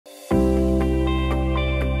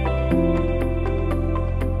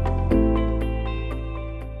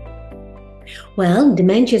Well,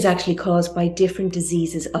 dementia is actually caused by different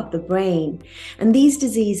diseases of the brain, and these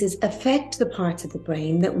diseases affect the parts of the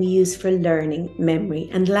brain that we use for learning, memory,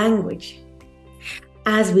 and language.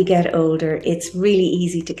 As we get older, it's really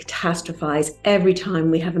easy to catastrophize every time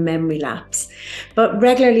we have a memory lapse. But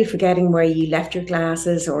regularly forgetting where you left your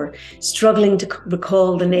glasses, or struggling to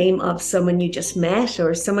recall the name of someone you just met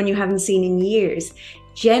or someone you haven't seen in years,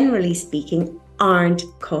 generally speaking, aren't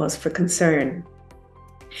cause for concern.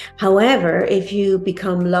 However, if you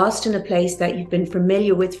become lost in a place that you've been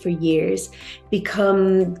familiar with for years,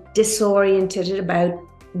 become disoriented about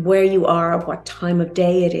where you are or what time of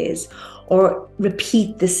day it is, or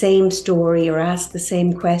repeat the same story or ask the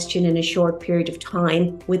same question in a short period of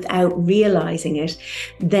time without realizing it,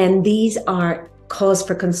 then these are cause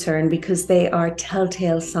for concern because they are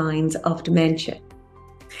telltale signs of dementia.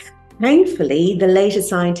 Thankfully, the latest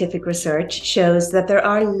scientific research shows that there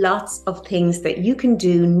are lots of things that you can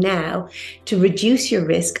do now to reduce your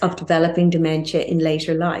risk of developing dementia in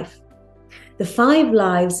later life. The 5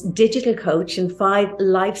 Lives digital coach and 5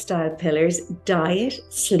 lifestyle pillars, diet,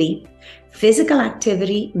 sleep, physical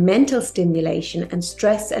activity, mental stimulation, and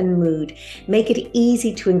stress and mood, make it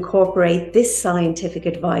easy to incorporate this scientific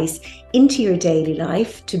advice into your daily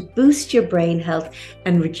life to boost your brain health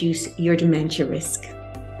and reduce your dementia risk.